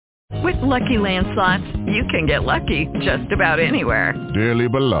With Lucky Land Slots, you can get lucky just about anywhere. Dearly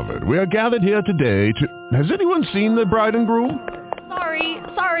beloved, we are gathered here today to... Has anyone seen the bride and groom?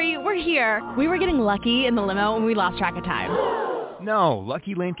 Sorry, we're here. We were getting lucky in the limo and we lost track of time. No,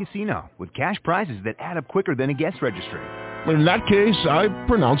 Lucky Land Casino, with cash prizes that add up quicker than a guest registry. In that case, I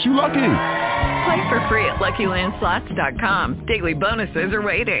pronounce you lucky. Play for free at LuckyLandSlots.com. Daily bonuses are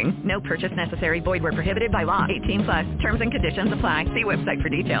waiting. No purchase necessary. Void where prohibited by law. 18+. Terms and conditions apply. See website for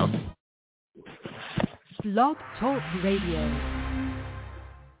details. Blog Talk Radio.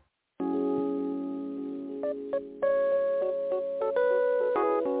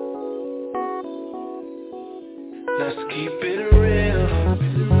 Let's keep it real.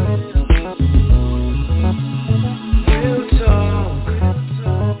 Real talk,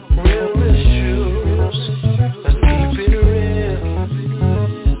 real issues. Let's keep it real.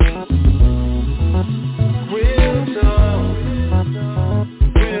 Real talk,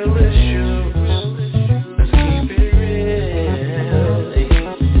 real issues. Let's keep it real.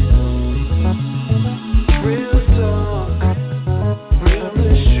 Real talk, real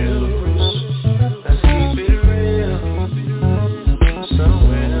issues. Let's keep it real.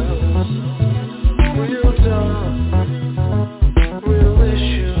 Real talk, real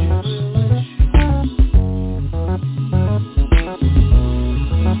issues.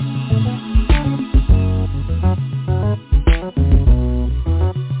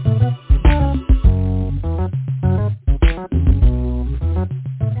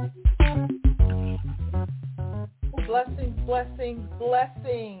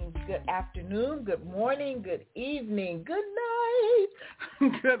 Blessings. Good afternoon, good morning, good evening, good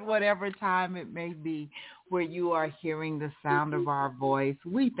night, good whatever time it may be where you are hearing the sound of our voice.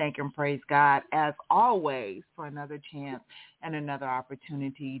 We thank and praise God, as always, for another chance and another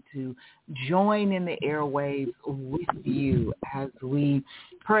opportunity to join in the airwaves with you as we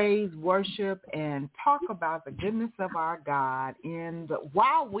praise, worship, and talk about the goodness of our God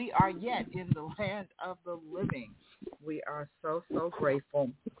while we are yet in the land of the living. We are so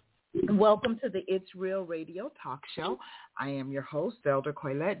grateful. Welcome to the It's Real Radio Talk Show. I am your host, Elder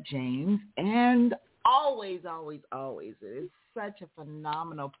Coylette James, and always, it is such a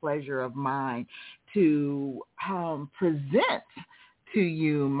phenomenal pleasure of mine to present to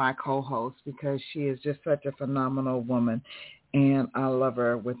you my co-host, because she is just such a phenomenal woman, and I love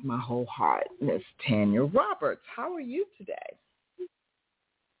her with my whole heart, Miss Tanya Roberts. How are you today?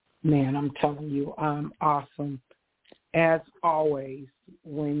 Man, I'm telling you, I'm awesome. As always,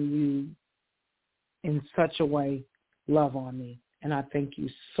 when you, in such a way, love on me. And I thank you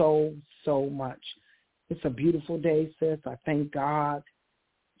so much. It's a beautiful day, sis. I thank God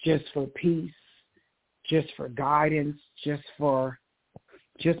just for peace, just for guidance, just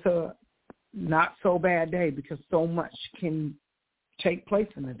a not so bad day, because so much can take place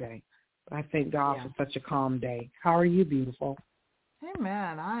in a day. But I thank God for such a calm day. How are you, beautiful?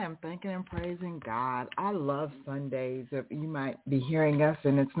 Amen. I am thanking and praising God. I love Sundays. You might be hearing us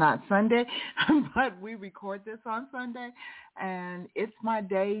and it's not Sunday, but we record this on Sunday, and it's my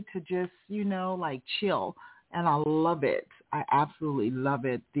day to just, chill. And I love it. I absolutely love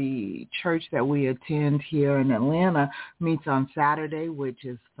it. The church that we attend here in Atlanta meets on Saturday, which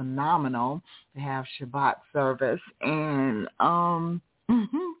is phenomenal. They have Shabbat service. And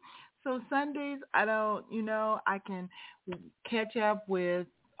so Sundays, I can catch up with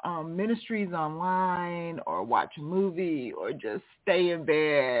ministries online, or watch a movie, or just stay in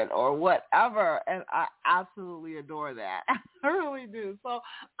bed, or whatever. And I absolutely adore that. I really do. So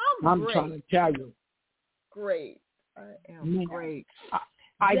I'm great. Trying to tell you. Great. I am great.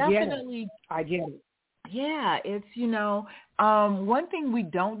 I Definitely. I get it. Yeah, it's, one thing we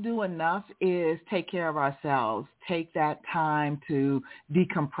don't do enough is take care of ourselves, take that time to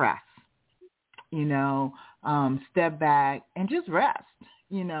decompress, step back and just rest,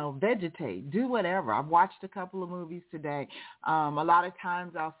 vegetate, do whatever. I've watched a couple of movies today. A lot of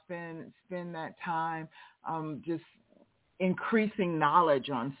times I'll spend that time just increasing knowledge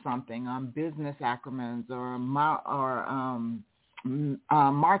on something, on business acronyms or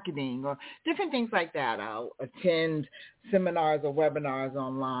marketing or different things like that. I'll attend seminars or webinars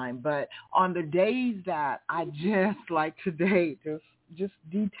online. But on the days that I just, like today, just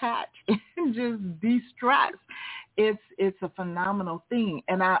detach and just de-stress, it's a phenomenal thing.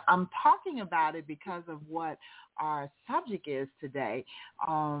 And I'm talking about it because of what our subject is today.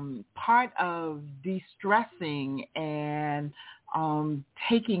 Part of de-stressing and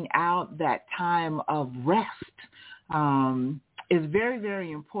taking out that time of rest is very,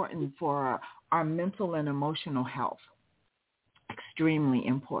 very important for our mental and emotional health. extremely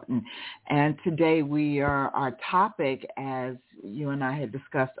important. And today our topic, as you and I had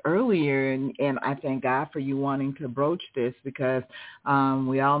discussed earlier, and I thank God for you wanting to broach this, because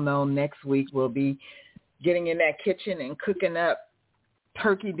we all know next week we'll be getting in that kitchen and cooking up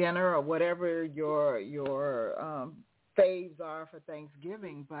turkey dinner or whatever your faves are for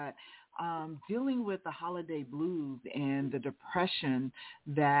Thanksgiving. But dealing with the holiday blues and the depression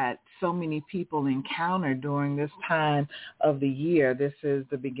that so many people encounter during this time of the year. This is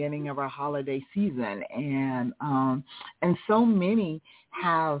the beginning of our holiday season, and so many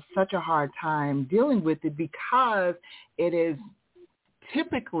have such a hard time dealing with it because it is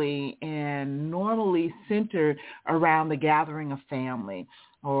typically and normally centered around the gathering of family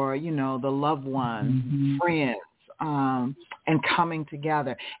or, the loved ones, friends, and coming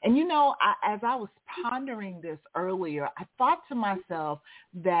together. And, as I was pondering this earlier, I thought to myself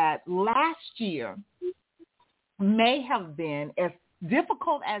that last year may have been, as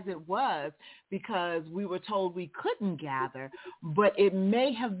difficult as it was because we were told we couldn't gather, but it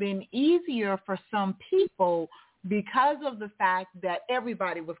may have been easier for some people because of the fact that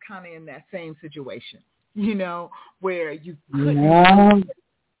everybody was kind of in that same situation, where you couldn't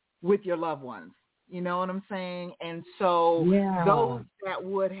with your loved ones. You know what I'm saying? And so those that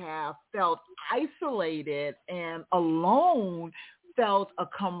would have felt isolated and alone felt a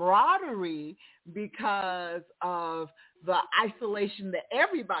camaraderie because of the isolation that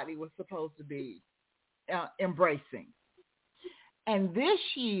everybody was supposed to be embracing. And this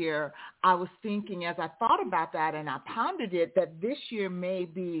year, I was thinking, as I thought about that and I pondered it, that this year may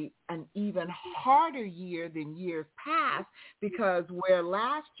be an even harder year than years past, because where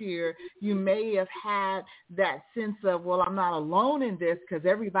last year you may have had that sense of, well, I'm not alone in this because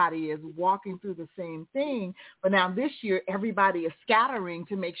everybody is walking through the same thing. But now this year, everybody is scattering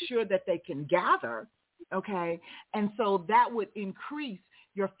to make sure that they can gather, okay? And so that would increase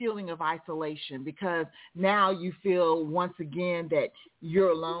your feeling of isolation, because now you feel once again that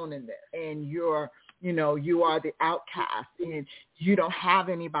you're alone in this, and you are the outcast, and you don't have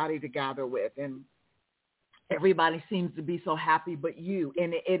anybody to gather with, and everybody seems to be so happy but you,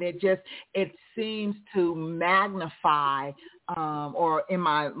 and it seems to magnify, or as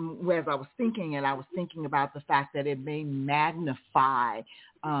I was thinking, and I was thinking about the fact that it may magnify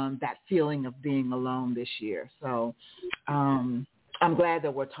that feeling of being alone this year. So I'm glad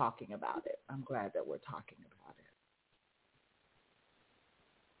that we're talking about it.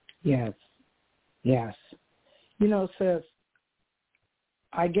 Yes. Sis,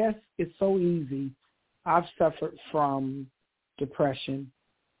 I guess it's so easy. I've suffered from depression,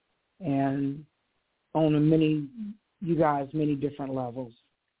 and on many different levels.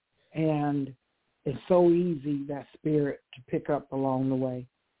 And it's so easy, that spirit, to pick up along the way.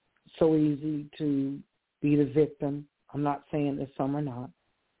 So easy to be the victim. I'm not saying that some are not,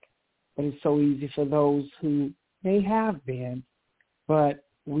 but it's so easy for those who may have been, but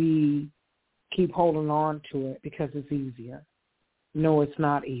we keep holding on to it because it's easier. No, it's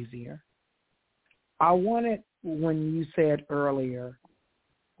not easier. I wanted, when you said earlier,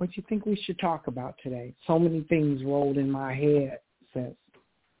 what do you think we should talk about today? So many things rolled in my head, sis.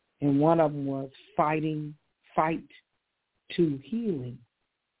 And one of them was fight to healing.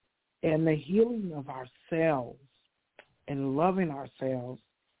 And the healing of ourselves, and loving ourselves,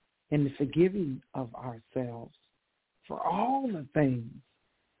 and the forgiving of ourselves for all the things.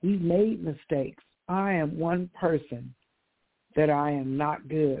 We've made mistakes. I am one person that I am not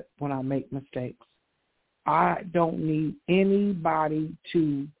good when I make mistakes. I don't need anybody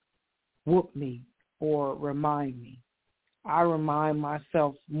to whoop me or remind me. I remind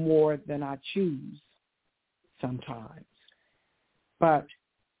myself more than I choose sometimes. But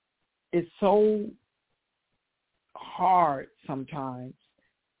it's so hard sometimes,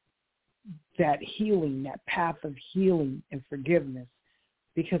 that healing, that path of healing and forgiveness,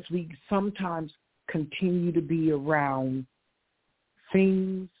 because we sometimes continue to be around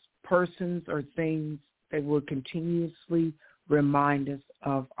things, persons, or things that will continuously remind us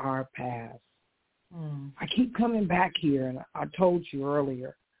of our past. I keep coming back here, and I told you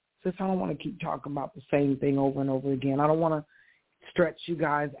earlier, since I don't want to keep talking about the same thing over and over again. I don't want to stretch you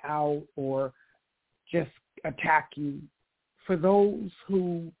guys out or just attack you. For those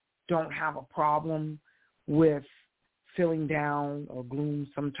who don't have a problem with feeling down or gloom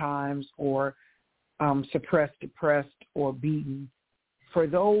sometimes, or suppressed, depressed, or beaten, for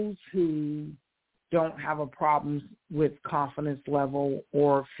those who don't have a problem with confidence level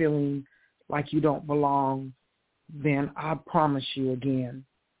or feeling like you don't belong, then I promise you again,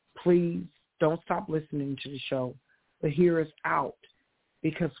 please don't stop listening to the show, but hear us out.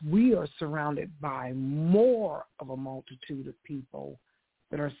 because we are surrounded by more of a multitude of people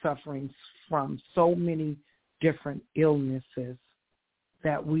that are suffering from so many different illnesses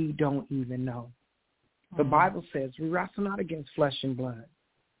that we don't even know. The Bible says we wrestle not against flesh and blood,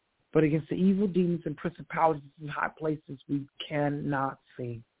 but against the evil demons and principalities in high places we cannot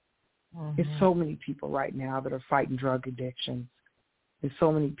see. There's so many people right now that are fighting drug addictions. There's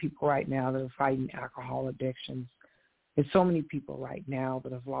so many people right now that are fighting alcohol addictions. There's so many people right now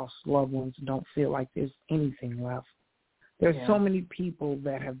that have lost loved ones and don't feel like there's anything left. There's so many people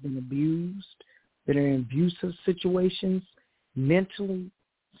that have been abused, that are in abusive situations, mentally,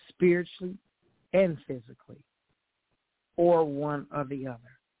 spiritually, and physically, or one or the other.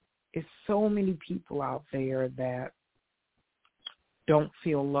 It's so many people out there that don't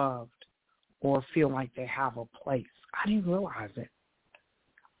feel loved or feel like they have a place. I didn't realize it.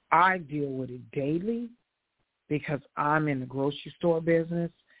 I deal with it daily because I'm in the grocery store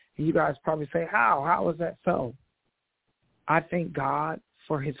business. And you guys probably say, how? How is that so? I thank God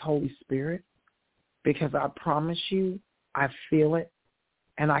for his Holy Spirit because I promise you, I feel it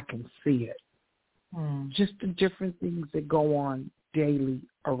and I can see it. Just the different things that go on daily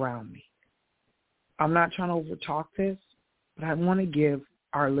around me. I'm not trying to overtalk this, but I want to give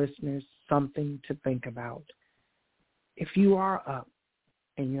our listeners something to think about. If you are up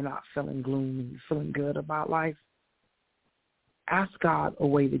and you're not feeling gloom and you're feeling good about life, ask God a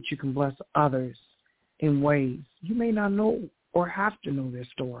way that you can bless others in ways you may not know or have to know their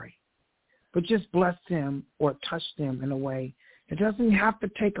story, but just bless them or touch them in a way. It doesn't have to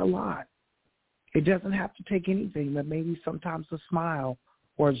take a lot. It doesn't have to take anything, but maybe sometimes a smile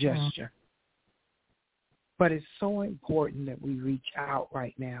or a gesture. But it's so important that we reach out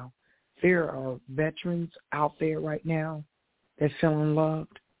right now. There are veterans out there right now that feeling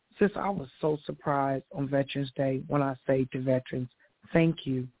loved. Sis, I was so surprised on Veterans Day when I say to veterans, thank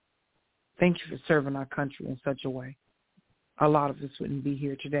you. Thank you for serving our country in such a way. A lot of us wouldn't be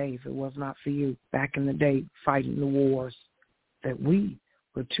here today if it was not for you back in the day fighting the wars that we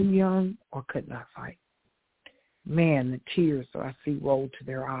were too young or could not fight. Man, the tears that I see roll to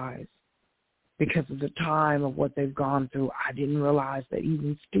their eyes because of the time of what they've gone through. I didn't realize that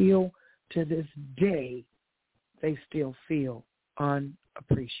even still to this day, they still feel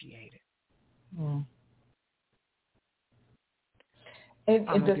unappreciated. And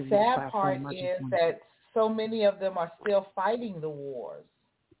the sad part is that so many of them are still fighting the wars.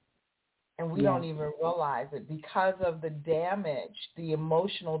 And we don't even realize it because of the damage, the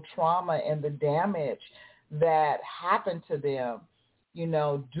emotional trauma and the damage that happened to them, you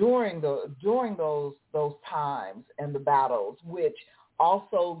know, during those times and the battles, which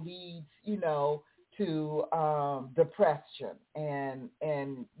also leads, you know, to depression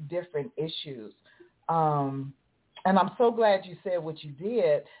and different issues. And I'm so glad you said what you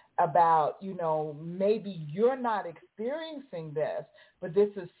did about, you know, maybe you're not experiencing this, but this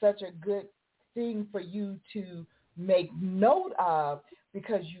is such a good thing for you to make note of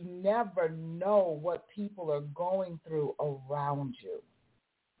because you never know what people are going through around you.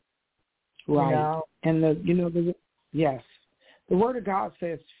 Right. You know? And the Word of God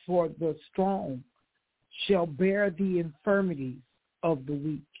says, for the strong shall bear the infirmities of the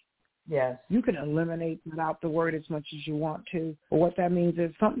weak. Yes. You can eliminate without the word as much as you want to. But what that means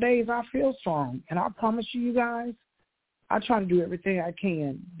is some days I feel strong. And I promise you guys, I try to do everything I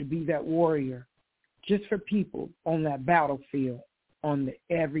can to be that warrior just for people on that battlefield, on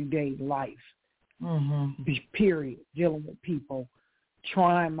the everyday life, period, dealing with people,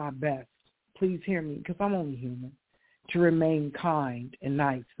 trying my best. Please hear me, because I'm only human, to remain kind and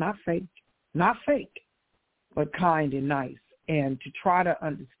nice, not fake, but kind and nice. And to try to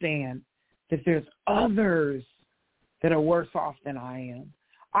understand that there's others that are worse off than I am.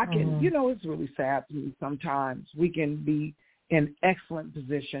 I can, it's really sad to me sometimes. We can be in excellent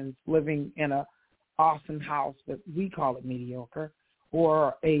positions, living in a awesome house, but we call it mediocre,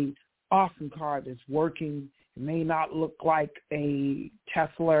 or a awesome car that's working. It may not look like a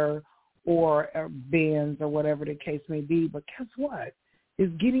Tesla or a Benz or whatever the case may be, but guess what?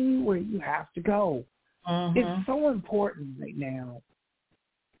 It's getting you where you have to go. It's so important right now,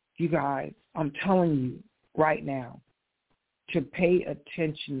 you guys, I'm telling you right now, to pay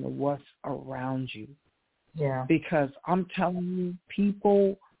attention to what's around you. Yeah. Because I'm telling you,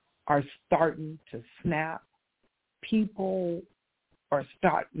 people are starting to snap. People are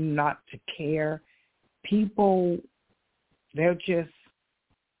starting not to care. People, they're just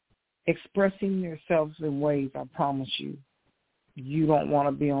expressing themselves in ways, I promise you, you don't want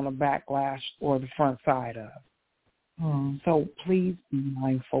to be on the backlash or the front side of. So please be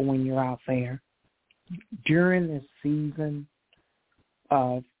mindful when you're out there. During this season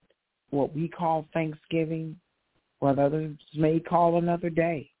of what we call Thanksgiving, what others may call another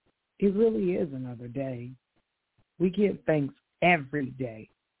day. It really is another day. We give thanks every day.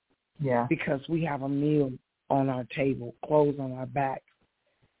 Yeah. Because we have a meal on our table, clothes on our back,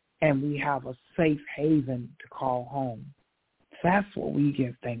 and we have a safe haven to call home. That's what we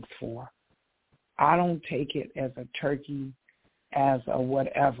give thanks for. I don't take it as a turkey, as a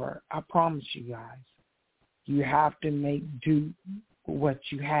whatever. I promise you guys, you have to make do what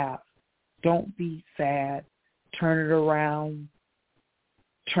you have. Don't be sad. Turn it around.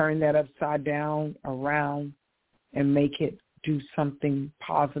 Turn that upside down around and make it do something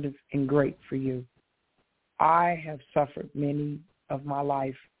positive and great for you. I have suffered many of my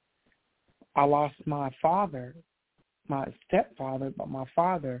life. I lost my father, my stepfather, but my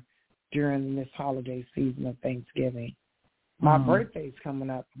father during this holiday season of Thanksgiving. My birthday's coming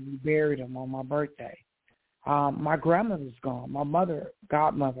up. We buried him on my birthday. My grandmother's gone. My mother,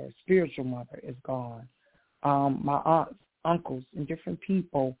 godmother, spiritual mother is gone. My aunts, uncles, and different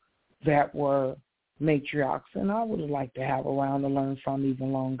people that were matriarchs, and I would have liked to have around to learn from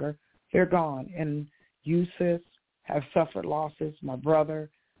even longer. They're gone. And you, sis, have suffered losses. My brother,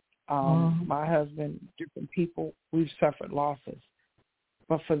 my husband, different people, we've suffered losses.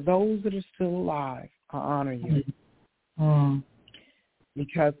 But for those that are still alive, I honor you.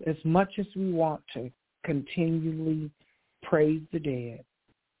 Because as much as we want to continually praise the dead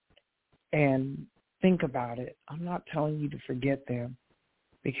and think about it, I'm not telling you to forget them,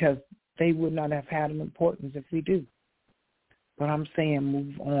 because they would not have had an importance if we do. But I'm saying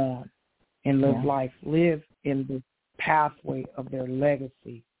move on and live life. Live in the pathway of their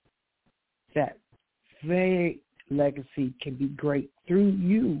legacy. That their legacy can be great through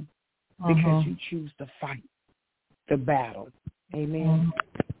you because you choose to fight the battle. Amen.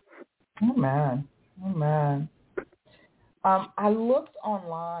 Amen. Amen. I looked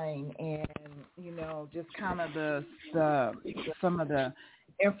online and, just kind of the some of the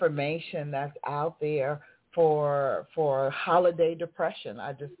information that's out there for holiday depression.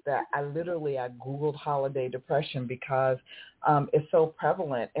 I Googled holiday depression because it's so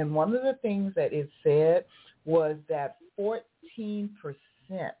prevalent. And one of the things that it said was that 14%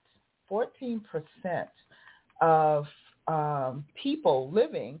 of people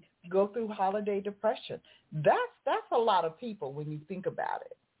living go through holiday depression. That's a lot of people when you think about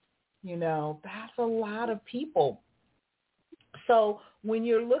it. That's a lot of people. So when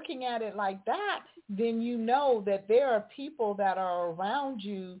you're looking at it like that, then you know that there are people that are around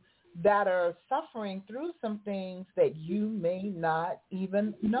you that are suffering through some things that you may not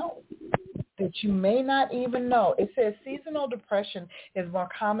even know. It says seasonal depression is more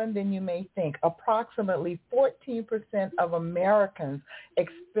common than you may think. Approximately 14% of Americans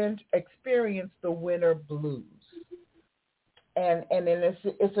experience the winter blues. And then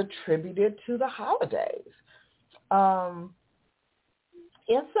it's attributed to the holidays.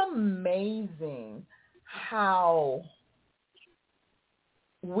 It's amazing how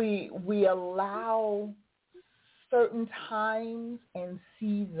we allow certain times and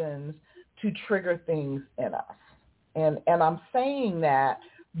seasons to trigger things in us. And I'm saying that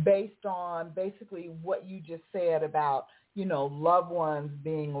based on basically what you just said about, loved ones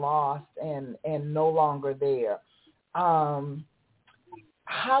being lost and no longer there.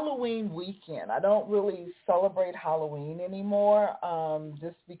 Halloween weekend. I don't really celebrate Halloween anymore,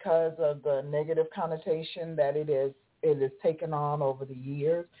 just because of the negative connotation that it is taken on over the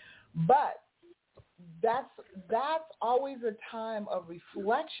years. But that's always a time of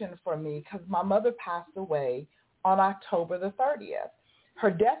reflection for me, because my mother passed away on October the 30th. Her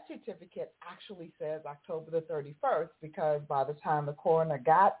death certificate actually says October the 31st, because by the time the coroner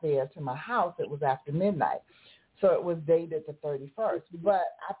got there to my house, it was after midnight. So it was dated the 31st.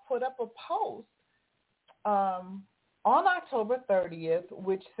 But I put up a post on October 30th,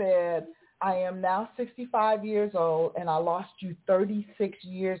 which said, I am now 65 years old, and I lost you 36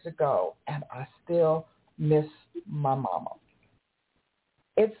 years ago, and I still miss my mama.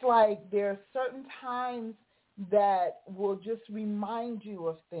 It's like there are certain times that will just remind you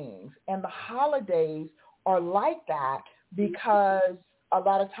of things, and the holidays are like that because a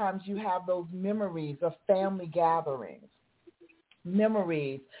lot of times you have those memories of family gatherings,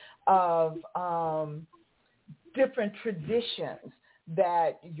 memories of different traditions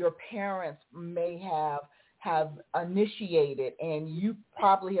that your parents may have initiated, and you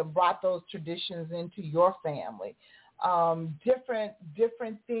probably have brought those traditions into your family.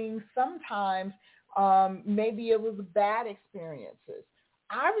 Different things. Sometimes maybe it was bad experiences.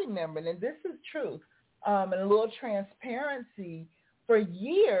 I remember, and this is truth, and a little transparency, for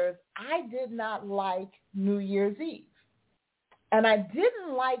years I did not like New Year's Eve. And I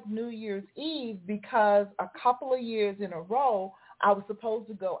didn't like New Year's Eve because a couple of years in a row, I was supposed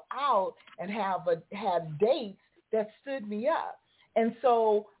to go out and have dates that stood me up. And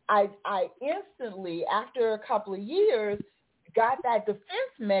so I instantly, after a couple of years, got that defense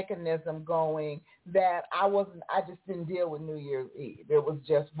mechanism going that I just didn't deal with New Year's Eve. It was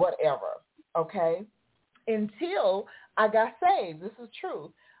just whatever, okay? Until I got saved. This is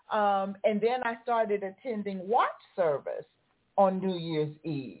true. And then I started attending watch service on New Year's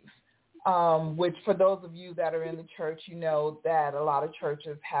Eve, which for those of you that are in the church, you know that a lot of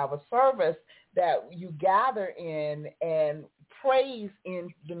churches have a service that you gather in and praise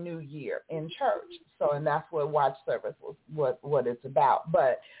in the new year in church. So, and that's what watch service was, what it's about.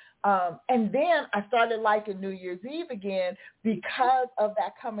 But, and then I started liking New Year's Eve again because of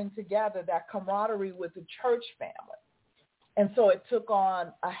that coming together, that camaraderie with the church family. And so it took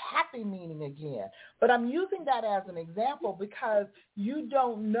on a happy meaning again. But I'm using that as an example because you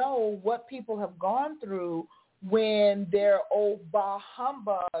don't know what people have gone through when they're bah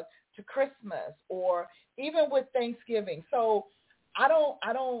humbug to Christmas or even with Thanksgiving. So I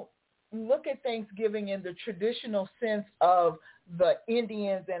don't look at Thanksgiving in the traditional sense of the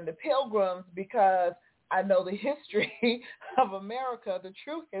Indians and the Pilgrims because I know the history of America, the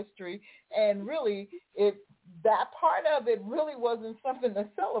true history, and really that part of it really wasn't something to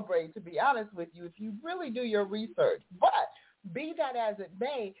celebrate, to be honest with you, if you really do your research. But be that as it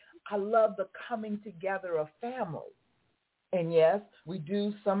may, I love the coming together of family. And yes, we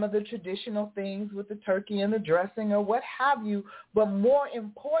do some of the traditional things with the turkey and the dressing or what have you, but more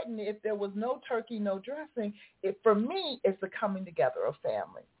important, if there was no turkey, no dressing, for me, it's the coming together of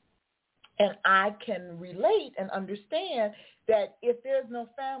family. And I can relate and understand that if there's no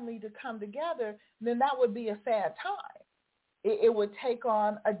family to come together, then that would be a sad time. It would take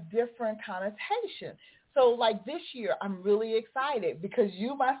on a different connotation. So like this year, I'm really excited because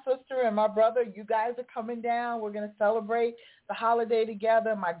you, my sister, and my brother, you guys are coming down. We're going to celebrate the holiday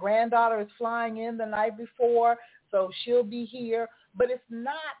together. My granddaughter is flying in the night before, so she'll be here. But it's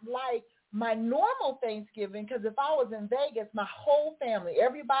not like my normal Thanksgiving, because if I was in Vegas, my whole family,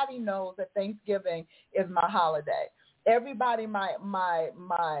 everybody knows that Thanksgiving is my holiday. Everybody, my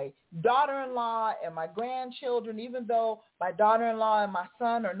daughter-in-law and my grandchildren, even though my daughter-in-law and my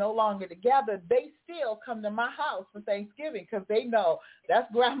son are no longer together, they still come to my house for Thanksgiving because they know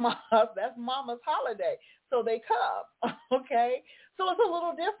that's grandma's, that's mama's holiday. So they come, okay? So it's a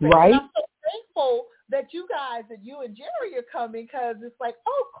little different. Right. And I'm so thankful that you guys, that you and Jerry are coming because it's like,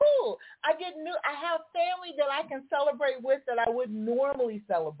 oh, cool. I have family that I can celebrate with that I wouldn't normally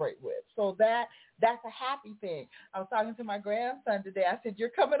celebrate with. So that's a happy thing. I was talking to my grandson today. I said, you're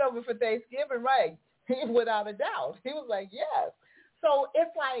coming over for Thanksgiving, right? Without a doubt. He was like, yes. So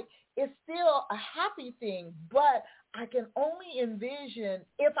it's like, it's still a happy thing, but I can only envision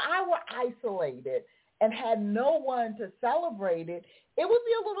if I were isolated and had no one to celebrate it, it would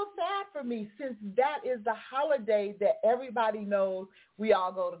be a little sad for me since that is the holiday that everybody knows. We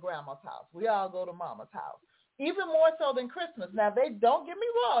all go to grandma's house. We all go to mama's house. Even more so than Christmas. Now, they don't get me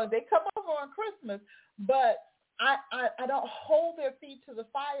wrong. They come over on Christmas, but I don't hold their feet to the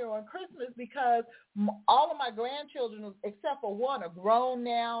fire on Christmas because all of my grandchildren, except for one, are grown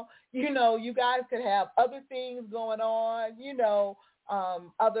now. You know, you guys could have other things going on, you know,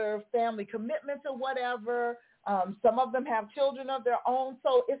 other family commitments or whatever. Some of them have children of their own.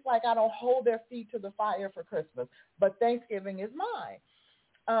 So it's like I don't hold their feet to the fire for Christmas, but Thanksgiving is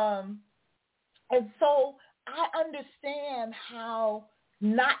mine. And so I understand how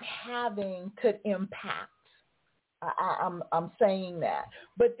not having could impact. I'm saying that.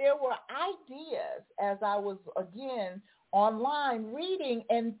 But there were ideas as I was, again, online reading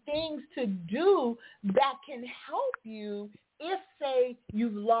and things to do that can help you if, say,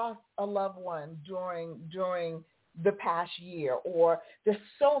 you've lost a loved one during the past year, or there's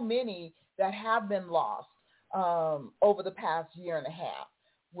so many that have been lost over the past year and a half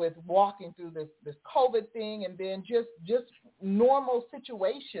with walking through this COVID thing and then just normal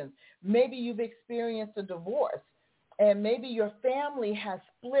situations. Maybe you've experienced a divorce and maybe your family has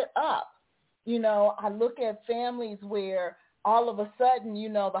split up. You know, I look at families where all of a sudden, you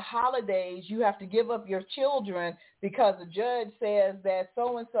know, the holidays, you have to give up your children because the judge says that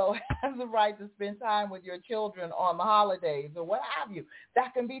so-and-so has the right to spend time with your children on the holidays or what have you.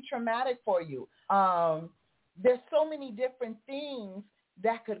 That can be traumatic for you. There's so many different things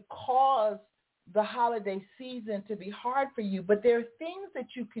that could cause the holiday season to be hard for you, but there are things that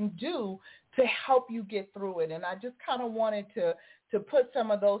you can do to help you get through it. And I just kind of wanted to put some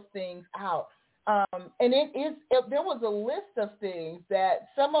of those things out. And there was a list of things that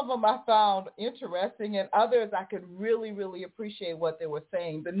some of them I found interesting and others I could really, really appreciate what they were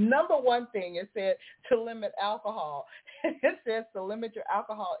saying. The number one thing, it said to limit alcohol. It says to limit your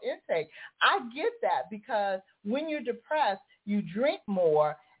alcohol intake. I get that because when you're depressed, you drink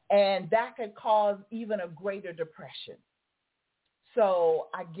more, and that could cause even a greater depression. So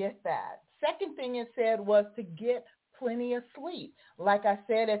I get that. Second thing it said was to get plenty of sleep. Like I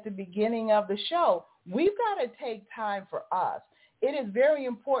said at the beginning of the show, we've got to take time for us. It is very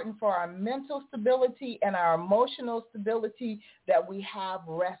important for our mental stability and our emotional stability that we have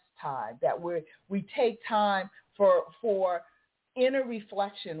rest time, that we take time for inner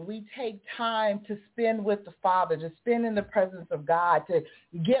reflection. We take time to spend with the Father, to spend in the presence of God, to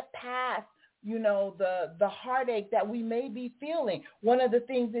get past the heartache that we may be feeling. One of the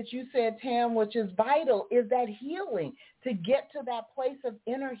things that you said, Tam, which is vital, is that healing, to get to that place of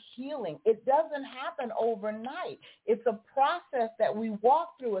inner healing. It doesn't happen overnight. It's a process that we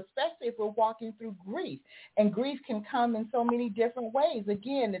walk through, especially if we're walking through grief. And grief can come in so many different ways.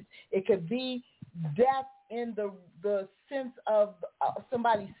 Again, it could be death in the sense of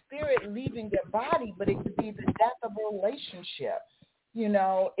somebody's spirit leaving their body, but it could be the death of a relationship.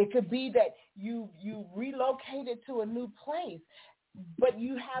 It could be that you relocated to a new place, but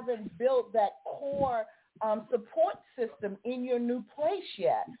you haven't built that core support system in your new place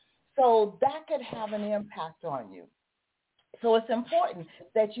yet. So that could have an impact on you. So it's important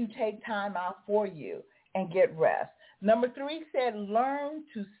that you take time out for you and get rest. Number 3 said, learn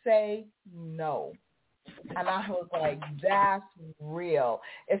to say no. And I was like, that's real.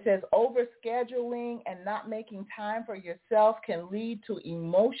 It says overscheduling and not making time for yourself can lead to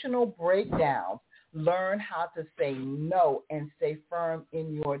emotional breakdowns. Learn how to say no and stay firm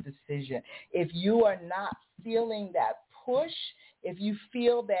in your decision. If you are not feeling that push, if you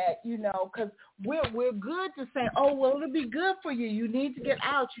feel that, because we're good to say, oh, well, it'll be good for you. You need to get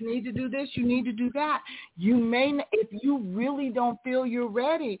out. You need to do this. You need to do that. If you really don't feel you're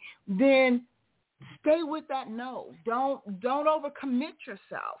ready, then stay with that no. Don't overcommit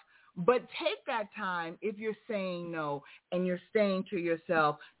yourself. But take that time if you're saying no and you're saying to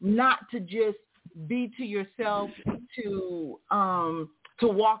yourself, not to just be to yourself to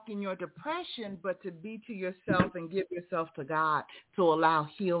walk in your depression, but to be to yourself and give yourself to God to allow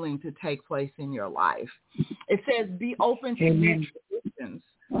healing to take place in your life. It says be open to new traditions.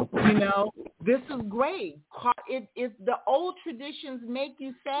 This is great. If the old traditions make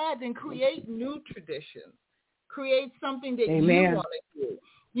you sad, then create new traditions. Create something that you want to do.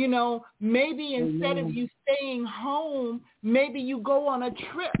 Maybe instead of you staying home, maybe you go on a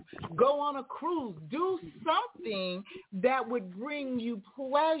trip, go on a cruise, do something that would bring you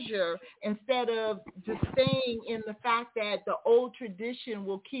pleasure instead of just staying in the fact that the old tradition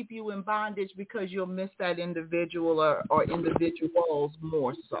will keep you in bondage because you'll miss that individual or individuals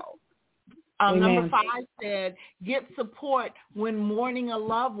more so. Number 5 said, get support when mourning a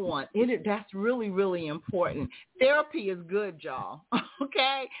loved one. That's really, really important. Therapy is good, y'all.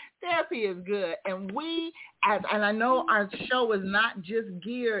 Okay? Therapy is good. And and I know our show is not just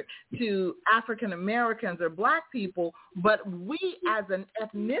geared to African Americans or Black people, but we as an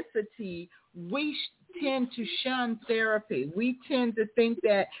ethnicity, we tend to shun therapy. We tend to think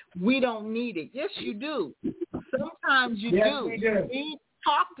that we don't need it. Yes, you do. Sometimes you do. We do. You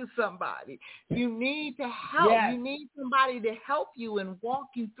talk to somebody. You need to help. Yes. You need somebody to help you and walk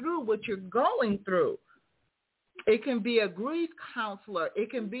you through what you're going through. It can be a grief counselor. It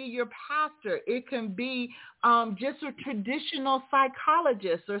can be your pastor. It can be just a traditional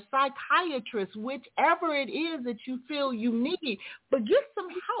psychologist or psychiatrist, whichever it is that you feel you need. But get some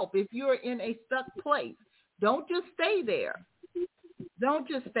help if you're in a stuck place. Don't just stay there. Don't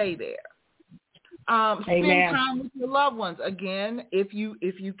just stay there. Spend time with your loved ones. Again, if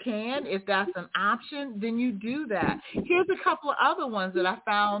you can, if that's an option, then you do that. Here's a couple of other ones that I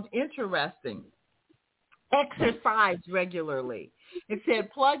found interesting. Exercise regularly. It said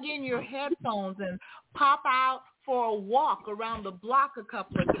plug in your headphones and pop out for a walk around the block a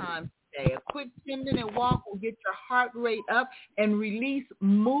couple of times a day. A quick 10-minute walk will get your heart rate up and release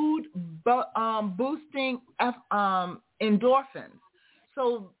mood boosting endorphins.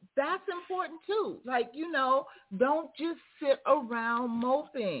 So that's important too. Don't just sit around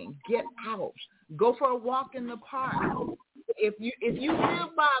moping. Get out. Go for a walk in the park. If you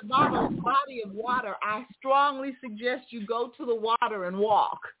live by a body of water, I strongly suggest you go to the water and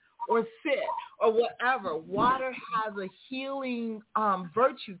walk or sit or whatever. Water has a healing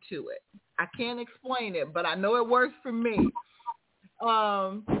virtue to it. I can't explain it, but I know it works for me.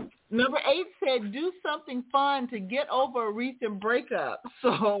 Number 8 said, do something fun to get over a recent breakup.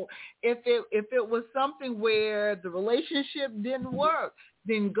 So if it was something where the relationship didn't work,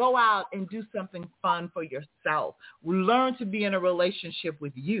 then go out and do something fun for yourself. Learn to be in a relationship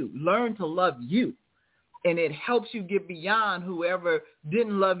with you. Learn to love you. And it helps you get beyond whoever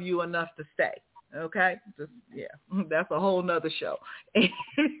didn't love you enough to stay. Okay? That's a whole nother show.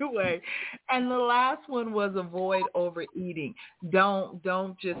 Anyway, and the last one was avoid overeating. Don't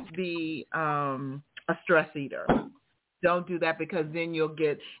just be a stress eater. Don't do that, because then you'll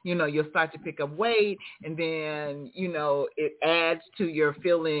get, you'll start to pick up weight, and then, it adds to your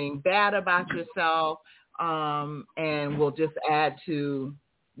feeling bad about yourself, and will just add to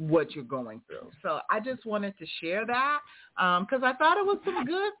what you're going through. So I just wanted to share that because I thought it was some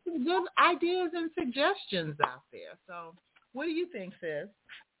good ideas and suggestions out there. So what do you think, sis?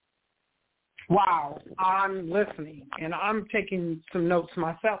 Wow, I'm listening, and I'm taking some notes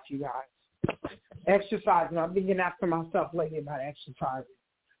myself, you guys. Exercising. I've been getting after myself lately about exercising.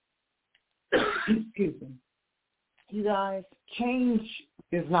 Excuse me. You guys, change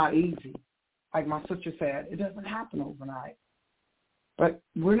is not easy. Like my sister said, it doesn't happen overnight. But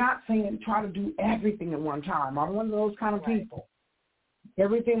we're not saying try to do everything at one time. I'm one of those kind of people.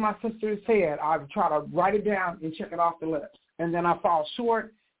 Everything my sister said, I try to write it down and check it off the list. And then I fall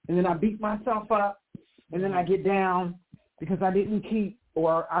short, and then I beat myself up, and then I get down because I didn't keep,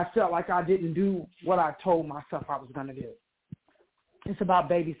 or I felt like I didn't do what I told myself I was going to do. It's about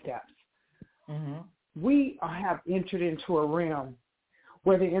baby steps. Mm-hmm. We have entered into a realm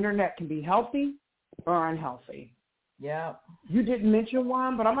where the internet can be healthy or unhealthy. Yeah. You didn't mention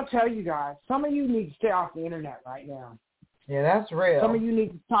one, but I'm going to tell you guys, some of you need to stay off the internet right now. Yeah, that's real. Some of you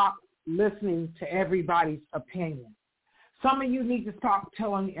need to stop listening to everybody's opinion. Some of you need to stop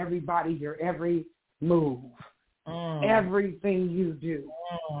telling everybody your every move, everything you do.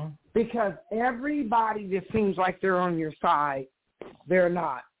 Because everybody that seems like they're on your side, they're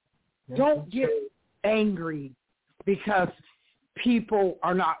not. Don't get angry because people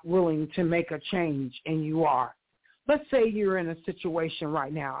are not willing to make a change and you are. Let's say you're in a situation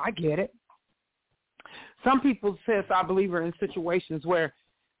right now. I get it. Some people, sis, I believe, are in situations where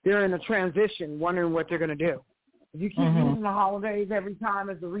they're in a transition, wondering what they're going to do. If you keep using the holidays every time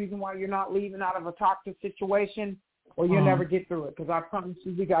as the reason why you're not leaving out of a toxic situation, well, you'll never get through it, because I promise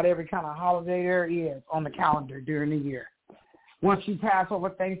you we got every kind of holiday there is on the calendar during the year. Once you pass over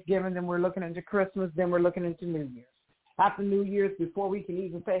Thanksgiving, then we're looking into Christmas, then we're looking into New Year's. After New Year's, before we can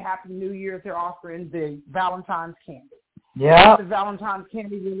even say Happy New Year's, they're offering the Valentine's candy. Yeah. After Valentine's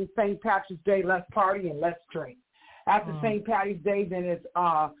candy, then it's St. Patrick's Day, let's party and let's drink. After St. Patty's Day, then it's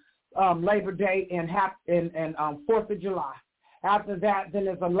Labor Day and 4th of July. After that, then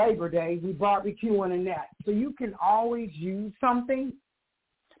it's a Labor Day. We barbecuing and that. So you can always use something.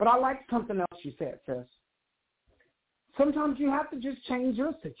 But I like something else you said, sis. Sometimes you have to just change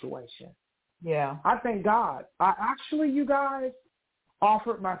your situation. Yeah. I thank God. I actually, you guys,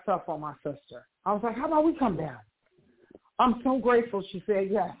 offered myself on my sister. I was like, how about we come down? I'm so grateful she said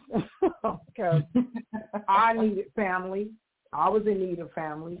yes. Because I needed family. I was in need of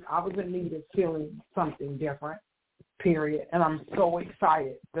family. I was in need of feeling something different, period. And I'm so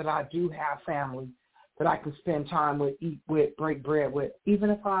excited that I do have family that I can spend time with, eat with, break bread with, even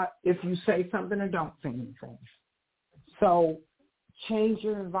if you say something or don't say anything. So change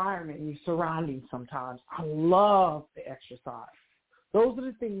your environment and your surroundings sometimes. I love the exercise. Those are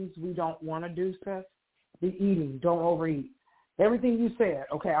the things we don't want to do, sis. The eating, don't overeat. Everything you said,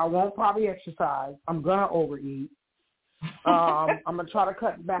 okay, I won't probably exercise. I'm going to overeat. I'm going to try to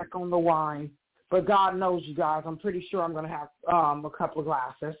cut back on the wine. But God knows, you guys, I'm pretty sure I'm going to have a couple of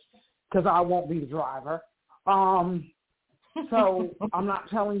glasses because I won't be the driver. So I'm not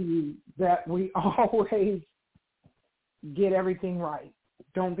telling you that we always get everything right.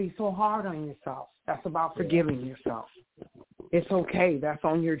 Don't be so hard on yourself. That's about forgiving yourself. It's okay. That's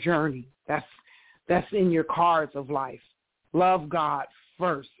on your journey. That's in your cards of life. Love God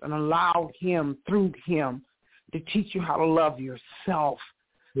first and allow him, through him, to teach you how to love yourself.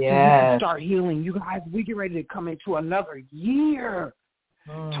 Yes. So you can start healing. You guys, we get ready to come into another year,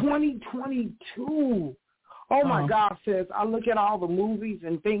 2022. Oh, my God, sis, I look at all the movies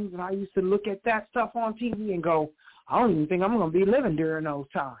and things, and I used to look at that stuff on TV and go, I don't even think I'm going to be living during those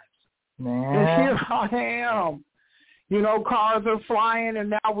times. Man. And here I am. You know, cars are flying, and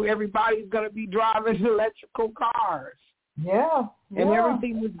now everybody's going to be driving electrical cars. Yeah. And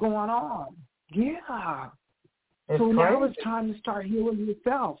everything was going on. Yeah. So now it's time to start healing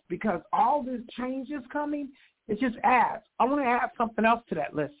yourself, because all this change is coming. It just adds. I want to add something else to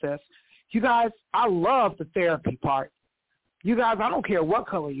that list, sis. You guys, I love the therapy part. You guys, I don't care what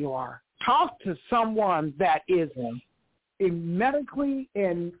color you are. Talk to someone that is medically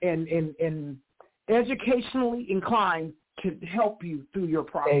and educationally inclined to help you through your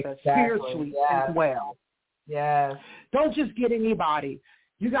process, spiritually as well. Yes. Don't just get anybody.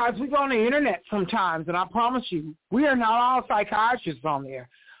 You guys, we go on the internet sometimes, and I promise you, we are not all psychiatrists on there.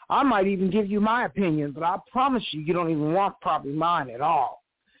 I might even give you my opinion, but I promise you, you don't even want probably mine at all.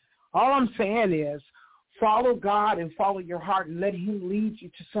 All I'm saying is follow God and follow your heart and let him lead you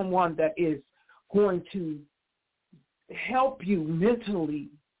to someone that is going to help you mentally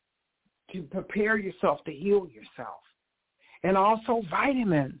to prepare yourself to heal yourself. And also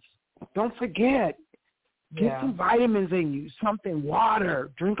vitamins. Don't forget. Get some vitamins in you, something,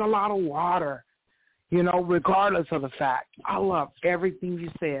 water. Drink a lot of water, you know, regardless of the fact. I love everything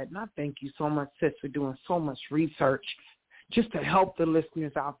you said, and I thank you so much, sis, for doing so much research just to help the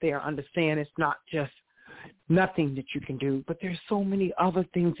listeners out there understand it's not just nothing that you can do, but there's so many other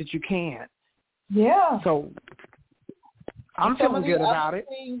things that you can. Yeah. So I'm feeling good about it.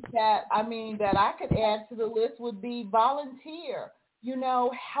 Things that I could add to the list would be volunteer. You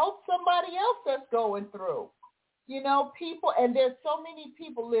know, help somebody else that's going through. You know, people, and there's so many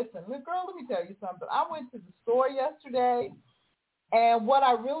people. Listen, girl, let me tell you something. I went to the store yesterday, and what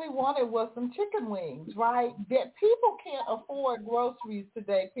I really wanted was some chicken wings, right? That people can't afford groceries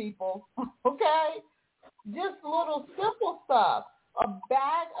today, people, okay? Just little simple stuff. A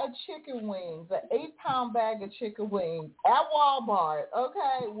bag of chicken wings, an 8-pound bag of chicken wings at Walmart,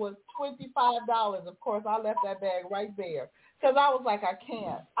 okay, was $25. Of course, I left that bag right there because I was like, I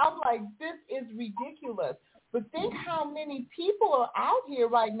can't. I'm like, this is ridiculous. But think how many people are out here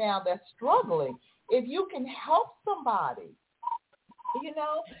right now that's struggling. If you can help somebody, you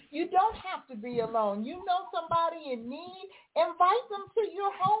know, you don't have to be alone. You know somebody in need, invite them to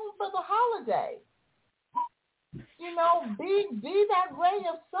your home for the holiday. You know, be that ray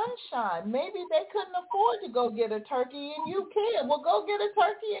of sunshine. Maybe they couldn't afford to go get a turkey and you can. Well, go get a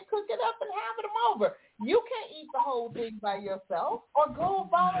turkey and cook it up and have them over. You can't eat the whole thing by yourself, or go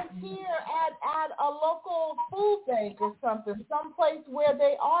volunteer at a local food bank or something, someplace where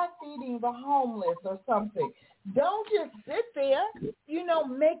they are feeding the homeless or something. Don't just sit there. You know,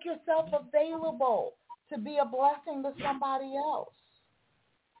 make yourself available to be a blessing to somebody else.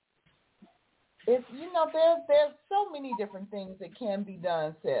 It's, you know, there's so many different things that can be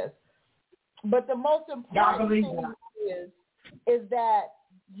done, sis. But the most important thing is that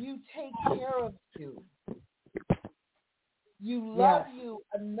you take care of you. You love you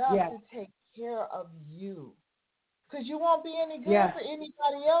enough to take care of you. Because you won't be any good for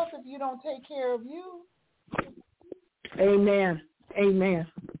anybody else if you don't take care of you. Amen. Amen.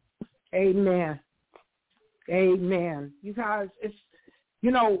 Amen. Amen. You guys, it's, you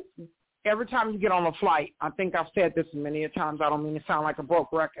know, every time you get on a flight, I think I've said this many times, I don't mean to sound like a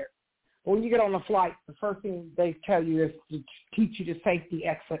broke record. But when you get on a flight, the first thing they tell you is to teach you the safety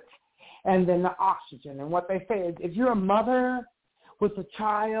exits and then the oxygen. And what they say is if you're a mother with a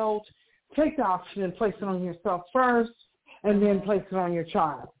child, take the oxygen and place it on yourself first and then place it on your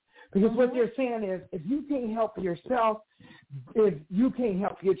child. Because what they're saying is if you can't help yourself, if you can't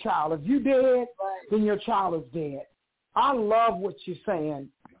help your child. If you're dead, then your child is dead. I love what you're saying.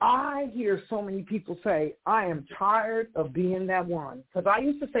 I hear so many people say, I am tired of being that one. Because I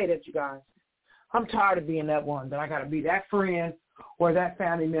used to say that, you guys. I'm tired of being that one, that I got to be that friend or that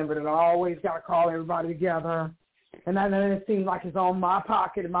family member that I always got to call everybody together. And then it seems like it's on my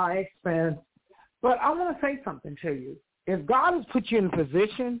pocket and my expense. But I want to say something to you. If God has put you in a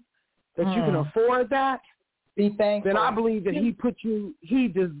position that you can afford that, be thankful. Then I believe that he put you, he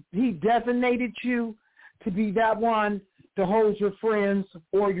designated you to be that one to hold your friends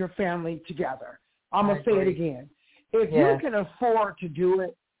or your family together. I'm going to say it again. If you can afford to do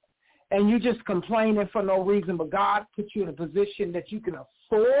it and you just complaining for no reason, but God put you in a position that you can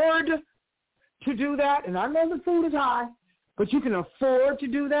afford to do that, and I know the food is high, but you can afford to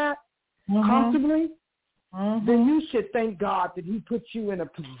do that comfortably, then you should thank God that he put you in a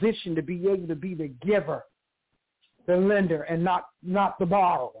position to be able to be the giver, the lender, and not the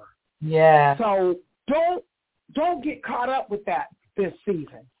borrower. Yeah. So don't get caught up with that this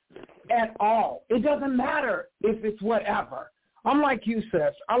season at all. It doesn't matter if it's whatever. I'm like you,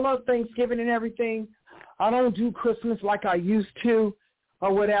 sis. I love Thanksgiving and everything. I don't do Christmas like I used to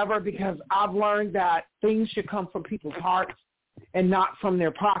or whatever because I've learned that things should come from people's hearts and not from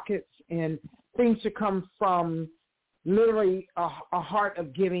their pockets, and things should come from literally a heart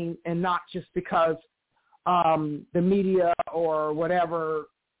of giving and not just because the media or whatever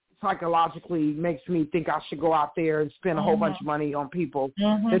psychologically makes me think I should go out there and spend a whole bunch of money on people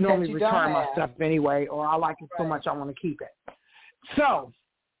that normally return my stuff anyway, or I like it so much I want to keep it. So,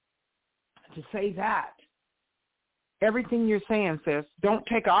 to say that, everything you're saying, sis, don't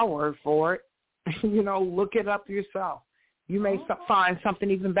take our word for it. Look it up yourself. You may find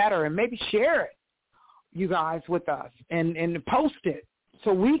something even better, and maybe share it, you guys, with us, and post it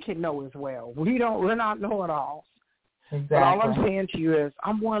so we can know as well. We're not know-it-alls. Exactly. But all I'm saying to you is,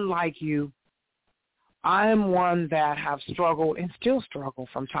 I'm one like you. I am one that have struggled and still struggle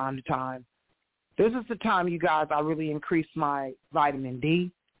from time to time. This is the time, you guys, I really increased my vitamin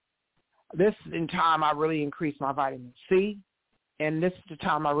D. This is the time I really increased my vitamin C. And this is the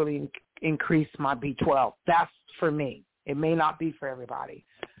time I really increased my B12. That's for me. It may not be for everybody.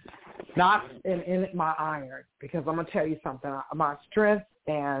 Not in my iron, because I'm going to tell you something. My strength,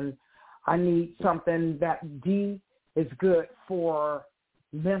 and I need something that D is good for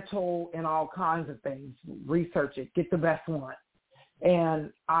mental and all kinds of things. Research it. Get the best one.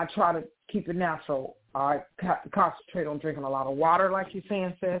 And I try to keep it natural. I concentrate on drinking a lot of water, like you're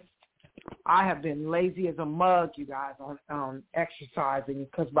saying, sis. I have been lazy as a mug, you guys, on exercising,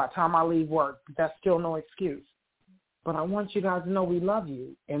 because by the time I leave work, that's still no excuse. But I want you guys to know we love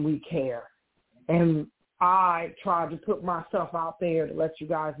you and we care. And I try to put myself out there to let you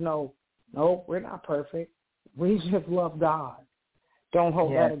guys know, no, we're not perfect. We just love God. Don't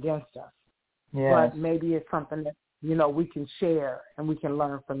hold that against us. Yes. But maybe it's something that, we can share and we can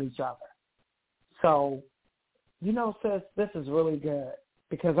learn from each other. So, sis, this is really good,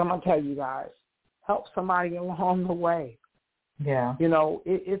 because I'm going to tell you guys, help somebody along the way. Yeah.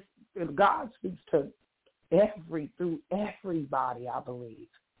 It's God speaks to through everybody, I believe.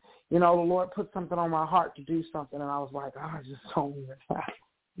 The Lord put something on my heart to do something, and I was like, I just told him that.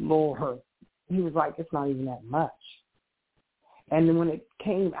 Lord. He was like, it's not even that much. And then when it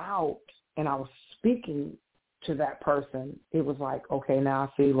came out and I was speaking to that person, it was like, okay, now I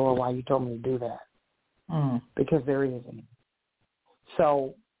see, Lord, why you told me to do that. Because there isn't.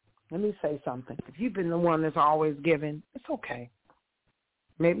 So let me say something. If you've been the one that's always giving, it's okay.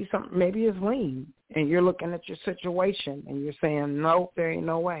 Maybe it's lean, and you're looking at your situation and you're saying, no, there ain't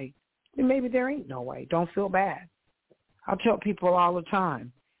no way. And maybe there ain't no way. Don't feel bad. I tell people all the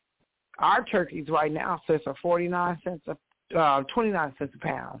time, our turkeys right now, sis, are 29 cents a 29 cents a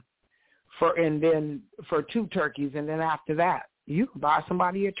pound and then for 2 turkeys, and then after that, you can buy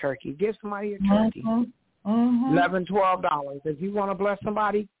somebody a turkey, give somebody a turkey. $11, $12. If you want to bless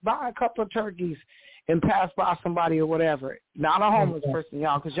somebody, buy a couple of turkeys and pass by somebody or whatever. Not a homeless person,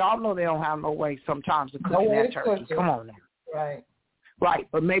 y'all, because y'all know they don't have no way sometimes of cooking that turkey. Come on now. Right. Right,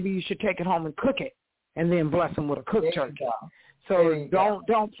 but maybe you should take it home and cook it and then bless them with a cooked turkey. So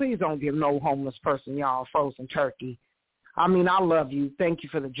please don't give no homeless person, y'all, frozen turkey. I mean, I love you. Thank you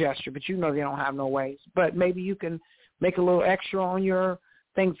for the gesture, but they don't have no ways. But maybe you can make a little extra on your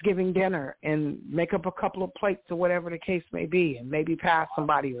Thanksgiving dinner and make up a couple of plates or whatever the case may be, and maybe pass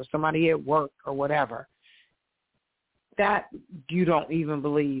somebody or somebody at work or whatever. That you don't even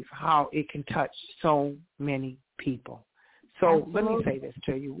believe how it can touch so many people. So Let me say this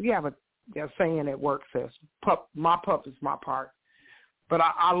to you. We have a saying at work, says, my pup is my part. But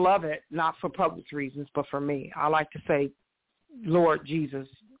I love it, not for public reasons, but for me. I like to say, Lord Jesus,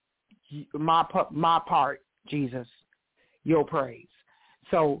 my part, Jesus, your praise.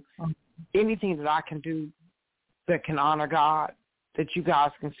 So anything that I can do that can honor God, that you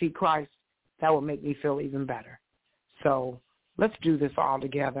guys can see Christ, that will make me feel even better. So let's do this all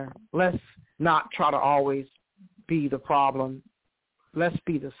together. Let's not try to always be the problem. Let's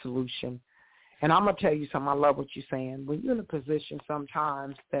be the solution. And I'm going to tell you something. I love what you're saying. When you're in a position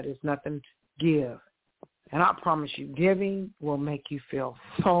sometimes that is nothing, give. And I promise you, giving will make you feel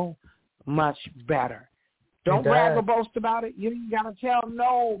so much better. Don't brag or boast about it. You ain't got to tell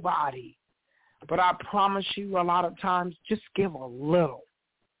nobody. But I promise you, a lot of times, just give a little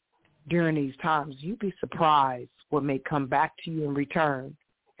during these times. You'd be surprised what may come back to you in return.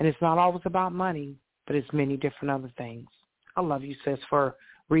 And it's not always about money, but it's many different other things. I love you, sis, for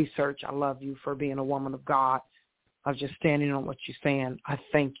research. I love you for being a woman of God. I was just standing on what you're saying. I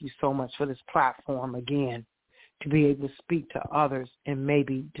thank you so much for this platform again, to be able to speak to others and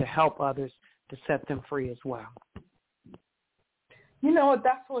maybe to help others to set them free as well.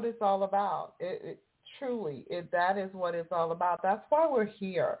 That's what it's all about. Truly, that is what it's all about. That's why we're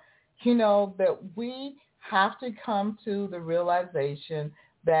here, that we have to come to the realization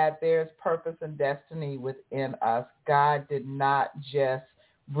that there's purpose and destiny within us. God did not just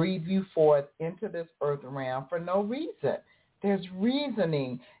breathe you forth into this earth realm for no reason. There's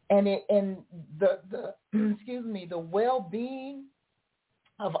reasoning, and the the well-being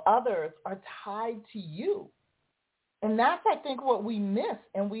of others are tied to you. And that's, I think, what we miss,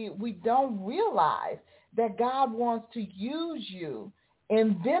 and we don't realize that God wants to use you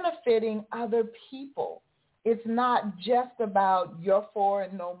in benefiting other people. It's not just about your for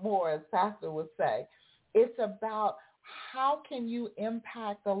and no more, as Pastor would say. It's about how can you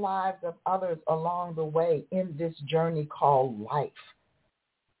impact the lives of others along the way in this journey called life.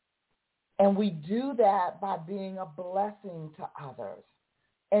 And we do that by being a blessing to others.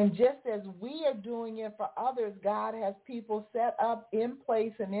 And just as we are doing it for others, God has people set up in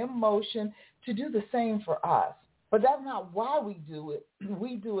place and in motion to do the same for us. But that's not why we do it.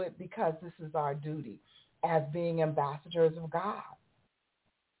 We do it because this is our duty as being ambassadors of God.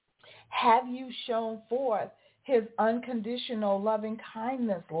 Have you shown forth his unconditional loving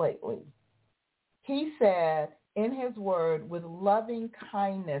kindness lately? He said in his word, with loving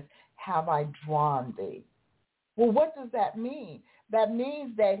kindness have I drawn thee. Well, what does that mean? That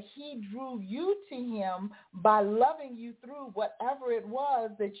means that he drew you to him by loving you through whatever it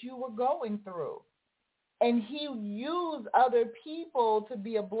was that you were going through. And he used other people to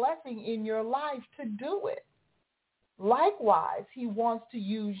be a blessing in your life to do it. Likewise, he wants to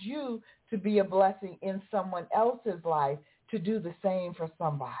use you to be a blessing in someone else's life to do the same for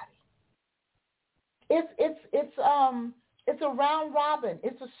somebody. It's a round robin.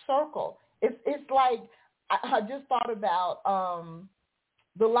 It's a circle. It's like, I just thought about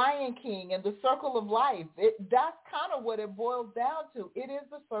the Lion King and the circle of life. That's kind of what it boils down to. It is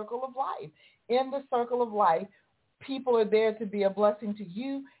the circle of life. In the circle of life, people are there to be a blessing to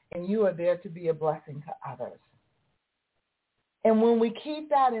you, and you are there to be a blessing to others. And when we keep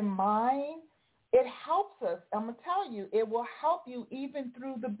that in mind, it helps us. I'm going to tell you, it will help you even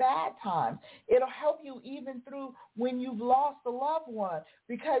through the bad times. It'll help you even through when you've lost a loved one,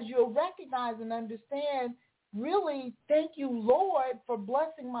 because you'll recognize and understand, really, thank you, Lord, for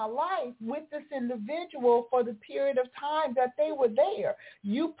blessing my life with this individual for the period of time that they were there.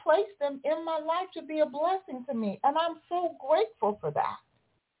 You placed them in my life to be a blessing to me, and I'm so grateful for that.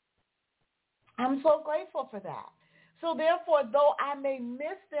 I'm so grateful for that. So therefore, though I may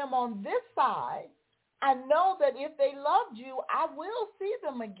miss them on this side, I know that if they loved you, I will see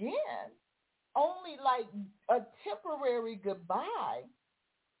them again, only like a temporary goodbye.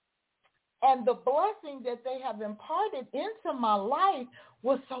 And the blessing that they have imparted into my life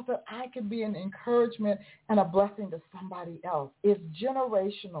was so that I could be an encouragement and a blessing to somebody else. It's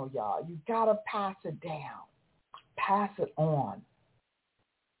generational, y'all. You got to pass it down. Pass it on.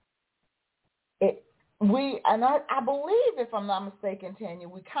 I believe, if I'm not mistaken, Tanya,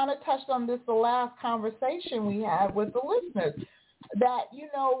 we kind of touched on this the last conversation we had with the listeners, that, you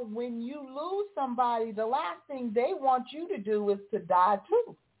know, when you lose somebody, the last thing they want you to do is to die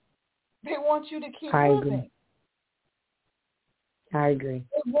too. They want you to keep living. I agree.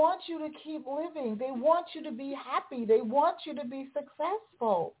 They want you to keep living. They want you to be happy. They want you to be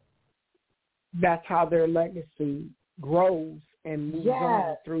successful. That's how their legacy grows and moves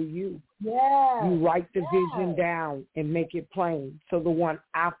on through you. Yes. You write the vision down and make it plain so the one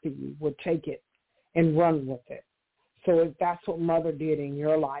after you will take it and run with it. So that's what Mother did in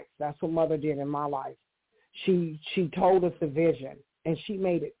your life. That's what Mother did in my life. She told us the vision, and she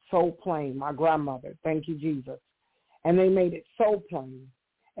made it so plain. My grandmother, thank you, Jesus. And they made it so plain.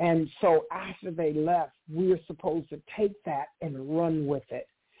 And so after they left, we were supposed to take that and run with it.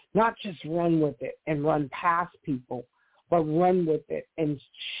 Not just run with it and run past people, but run with it and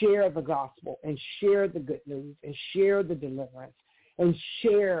share the gospel and share the good news and share the deliverance and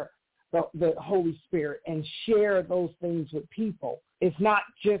share the Holy Spirit and share those things with people. It's not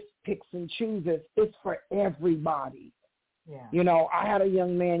just picks and chooses. It's for everybody. Yeah. You know, I had a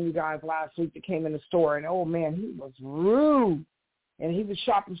young man, you guys, last week that came in the store, and, oh, man, he was rude. And he was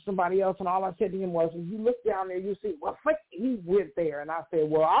shopping for somebody else, and all I said to him was, if you look down there, you see, well, he went there. And I said,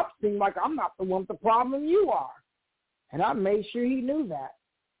 well, I seem like I'm not the one with the problem, you are. And I made sure he knew that.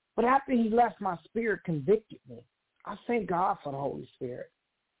 But after he left, my spirit convicted me. I thank God for the Holy Spirit.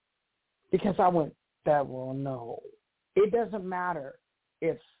 Because I went, that will no. It doesn't matter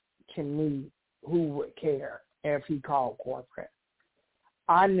if to me who would care if he called corporate.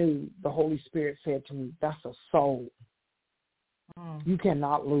 I knew the Holy Spirit said to me, that's a soul. You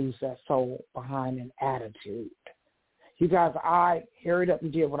cannot lose that soul behind an attitude. You guys, I hurried up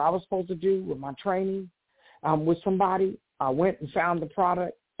and did what I was supposed to do with my training with somebody. I went and found the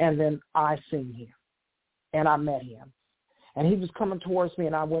product, and then I seen him, and I met him. And he was coming towards me,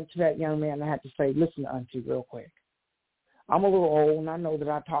 and I went to that young man, and I had to say, listen, Auntie, real quick. I'm a little old, and I know that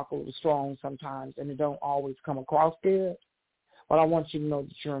I talk a little strong sometimes, and it don't always come across good, but I want you to know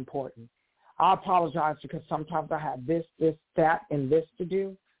that you're important. I apologize because sometimes I have this, that, and this to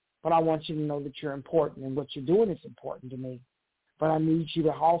do, but I want you to know that you're important and what you're doing is important to me. But I need you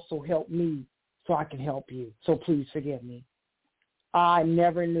to also help me so I can help you. So please forgive me. I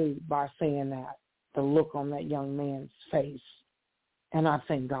never knew by saying that the look on that young man's face, and I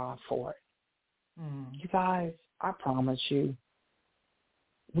thank God for it. You guys, I promise you,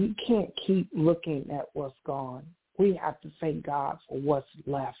 we can't keep looking at what's gone. We have to thank God for what's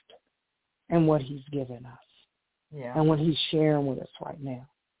left and what he's given us and what he's sharing with us right now.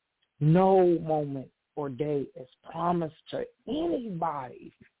 No moment or day is promised to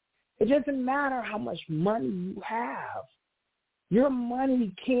anybody. It doesn't matter how much money you have. Your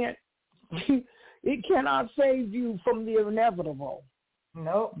money it cannot save you from the inevitable.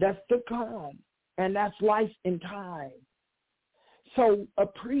 Nope. That's to come, and that's life in time. So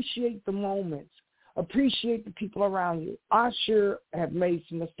appreciate the moments. Appreciate the people around you. I sure have made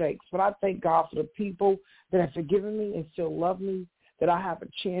some mistakes, but I thank God for the people that have forgiven me and still love me, that I have a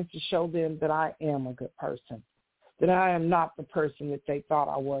chance to show them that I am a good person, that I am not the person that they thought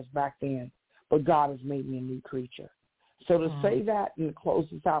I was back then, but God has made me a new creature. So to say that and to close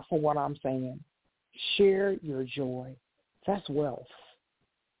this out for what I'm saying, share your joy. That's wealth.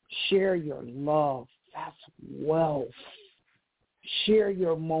 Share your love. That's wealth. Share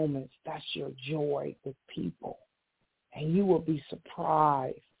your moments. That's your joy with people. And you will be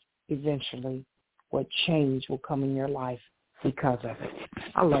surprised eventually what change will come in your life because of it.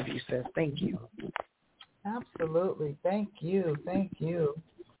 I love you, sis. Thank you. Absolutely. Thank you. Thank you.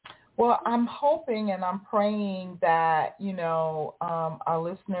 Well, I'm hoping and I'm praying that, our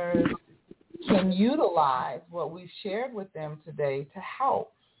listeners can utilize what we've shared with them today to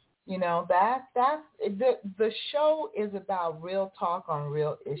help. That's the show is about real talk on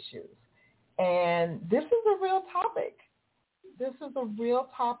real issues. And this is a real topic. This is a real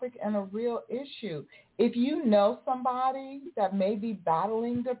topic and a real issue. If you know somebody that may be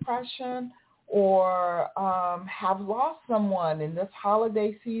battling depression or have lost someone in this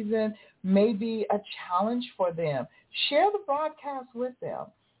holiday season, may be a challenge for them, share the broadcast with them.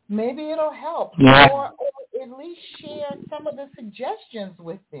 Maybe it'll help. Or at least share some of the suggestions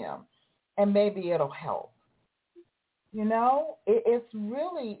with them, and maybe it'll help. It's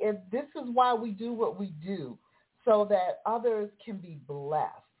really, this is why we do what we do, so that others can be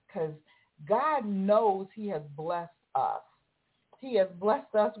blessed, because God knows he has blessed us. He has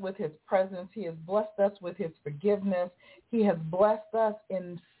blessed us with his presence. He has blessed us with his forgiveness. He has blessed us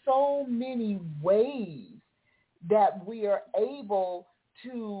in so many ways that we are able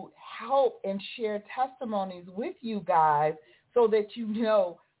to help and share testimonies with you guys, so that you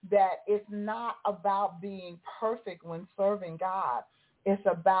know that it's not about being perfect when serving God. It's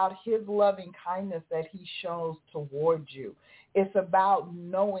about his loving kindness that he shows towards you. It's about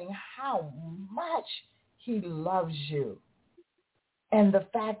knowing how much he loves you, and the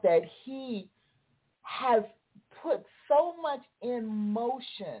fact that he has put so much in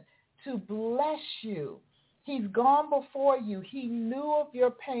motion to bless you. He's gone before you. He knew of your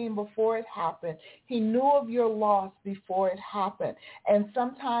pain before it happened. He knew of your loss before it happened. And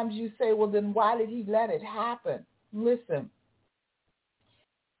sometimes you say, well, then why did he let it happen? Listen,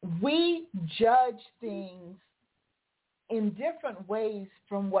 we judge things in different ways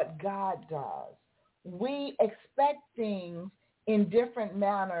from what God does. We expect things in different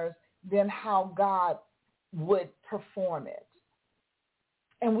manners than how God would perform it.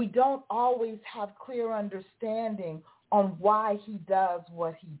 And we don't always have clear understanding on why he does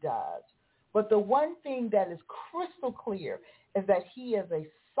what he does. But the one thing that is crystal clear is that he is a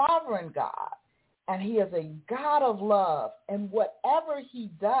sovereign God, and he is a God of love. And whatever he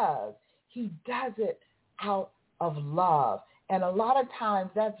does it out of love. And a lot of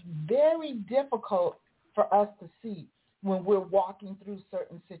times that's very difficult for us to see when we're walking through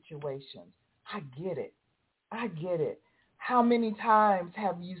certain situations. I get it. How many times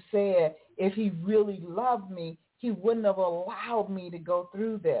have you said, if he really loved me, he wouldn't have allowed me to go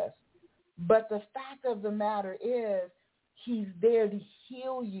through this? But the fact of the matter is, he's there to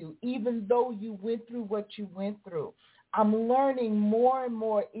heal you, even though you went through what you went through. I'm learning more and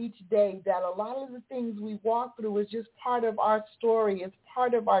more each day that a lot of the things we walk through is just part of our story. It's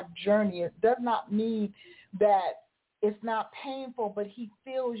part of our journey. It does not mean that it's not painful, but he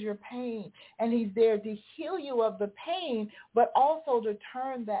feels your pain, and he's there to heal you of the pain, but also to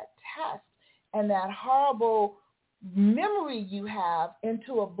turn that test and that horrible memory you have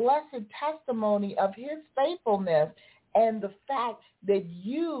into a blessed testimony of his faithfulness, and the fact that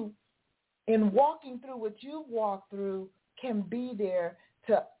you, in walking through what you've walked through, can be there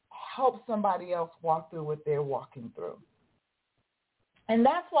to help somebody else walk through what they're walking through. And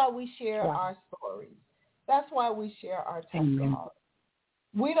that's why we share our stories. That's why we share our testimony.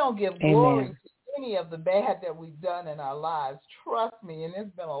 We don't give glory to any of the bad that we've done in our lives. Trust me, and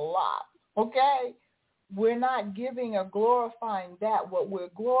it's been a lot, okay? We're not giving or glorifying that. What we're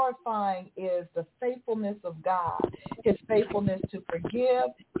glorifying is the faithfulness of God, his faithfulness to forgive,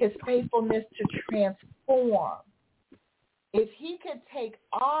 his faithfulness to transform. If he could take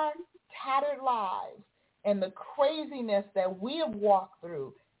our tattered lives and the craziness that we have walked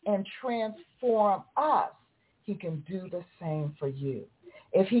through and transform us, he can do the same for you.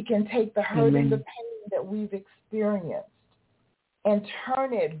 If he can take the hurt and the pain that we've experienced and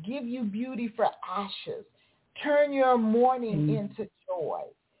turn it, give you beauty for ashes, turn your mourning into joy,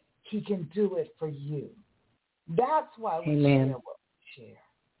 he can do it for you. That's why we share what we share,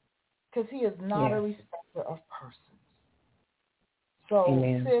 because he is not a respecter of persons. So,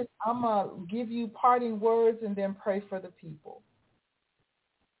 sis, I'm going to give you parting words and then pray for the people.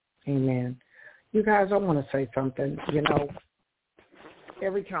 Amen. You guys, I want to say something. You know,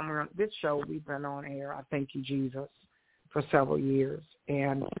 every time we're on this show, we've been on air, I thank you, Jesus, for several years.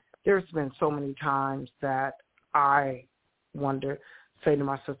 And there's been so many times that I say to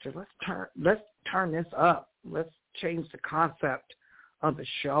my sister, let's turn this up. Let's change the concept of the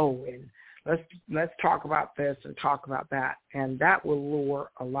show, and let's talk about this and talk about that. And that will lure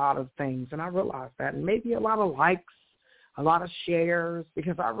a lot of things. And I realize that. And maybe a lot of likes, a lot of shares,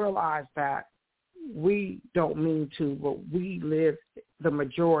 because I realize that we don't mean to, but we live the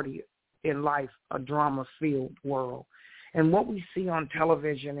majority in life a drama-filled world. And what we see on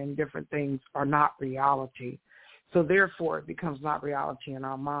television and different things are not reality. So therefore, it becomes not reality in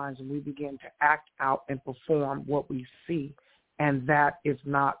our minds, and we begin to act out and perform what we see, and that is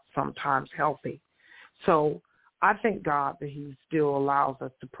not sometimes healthy. So I thank God that he still allows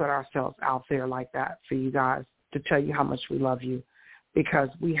us to put ourselves out there like that for you guys, to tell you how much we love you, because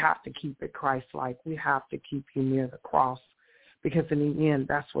we have to keep it Christ-like. We have to keep you near the cross, because in the end,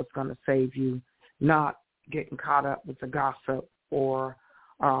 that's what's going to save you, not getting caught up with the gossip or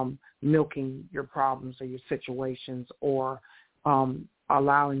milking your problems or your situations, or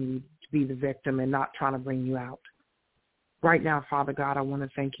allowing you to be the victim and not trying to bring you out. Right now, Father God, I want to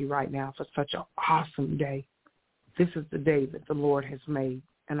thank you right now for such an awesome day. This is the day that the Lord has made,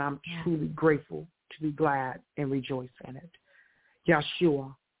 and I'm truly grateful to be glad and rejoice in it.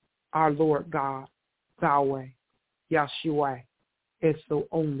 Yeshua, our Lord God, Yahweh, Yeshua is the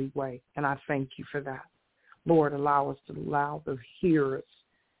only way, and I thank you for that. Lord, allow us to allow the hearers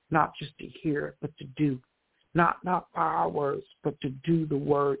not just to hear it, but to do. Not by our words, but to do the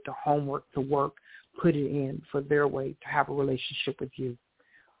word, the homework, the work, put it in for their way to have a relationship with you.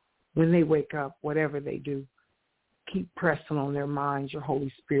 When they wake up, whatever they do, keep pressing on their minds your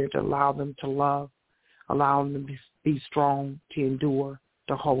Holy Spirit to allow them to love, allow them to be strong, to endure,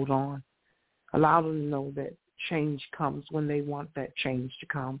 to hold on. Allow them to know that change comes when they want that change to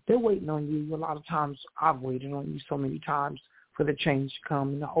come. They're waiting on you. A lot of times I've waited on you so many times for the change to come,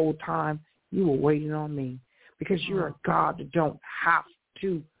 and the whole time you were waiting on me, because you're a God that don't have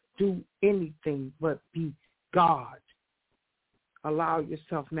to do anything but be God. Allow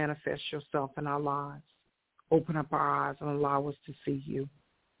yourself, manifest yourself in our lives. Open up our eyes and allow us to see you.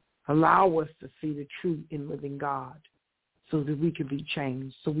 Allow us to see the true and living God, so that we can be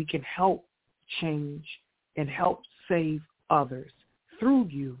changed, so we can help change and help save others through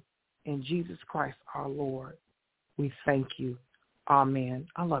you. In Jesus Christ our Lord, we thank you. Amen.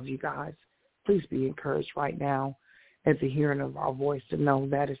 I love you guys. Please be encouraged right now at the hearing of our voice to know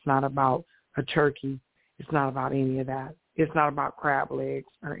that it's not about a turkey. It's not about any of that. It's not about crab legs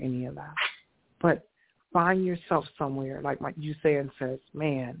or any of that. But find yourself somewhere, like you said, says,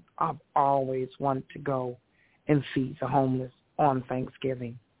 man, I've always wanted to go and feed the homeless on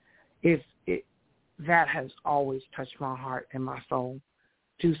Thanksgiving. That has always touched my heart and my soul.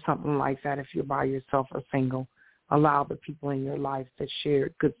 Do something like that if you're by yourself or single. Allow the people in your life that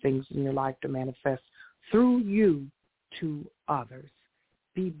shared good things in your life to manifest through you to others.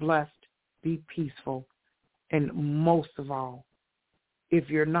 Be blessed, be peaceful, and most of all, if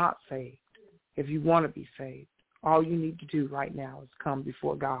you're not saved, if you want to be saved, all you need to do right now is come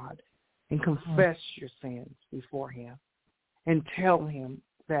before God and confess your sins before him and tell him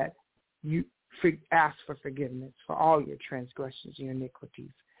that you ask for forgiveness for all your transgressions and your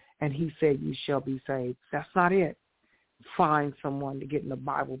iniquities. And he said you shall be saved. That's not it. Find someone to get in a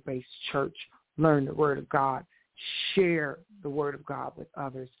Bible-based church, learn the word of God, share the word of God with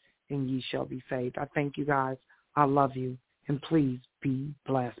others, and ye shall be saved. I thank you guys. I love you. And please be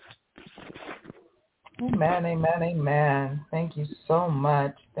blessed. Amen, amen, amen. Thank you so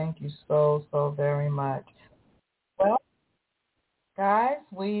much. Thank you so, so very much. Well, guys,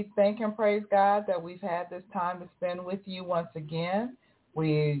 we thank and praise God that we've had this time to spend with you once again.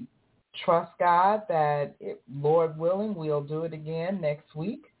 We trust God that, Lord willing, we'll do it again next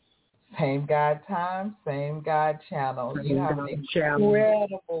week. Same God time, same God channel. You have an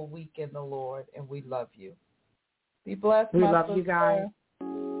incredible week in the Lord, and we love you. Be blessed, We my love sister. you guys.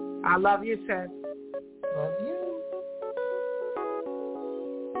 I love you, sis. Love you.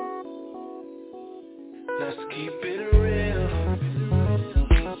 Let's keep it real.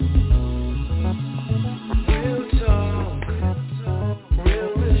 Real talk,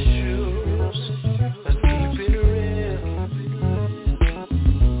 real issues. Let's keep it real.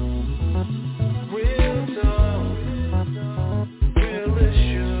 Real talk, real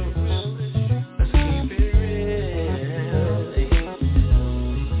issues. Let's keep it real.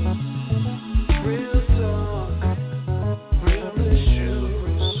 Real talk, real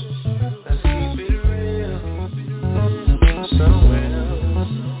issues. Let's keep it real. Somewhere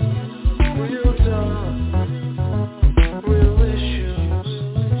else. Real talk, real issues.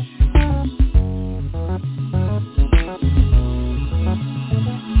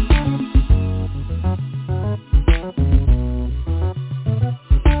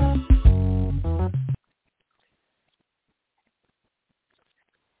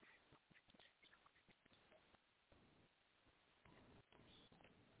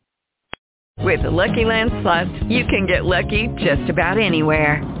 With the Lucky Land Slots, you can get lucky just about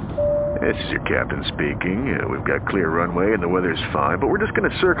anywhere. This is your captain speaking. We've got clear runway and the weather's fine, but we're just going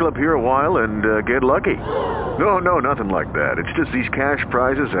to circle up here a while and get lucky. No, nothing like that. It's just these cash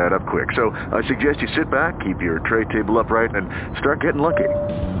prizes add up quick. So I suggest you sit back, keep your tray table upright, and start getting lucky.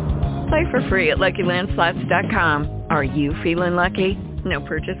 Play for free at LuckyLandSlots.com. Are you feeling lucky? No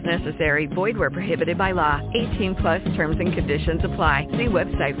purchase necessary. Void where prohibited by law. 18+ terms and conditions apply. See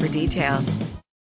website for details.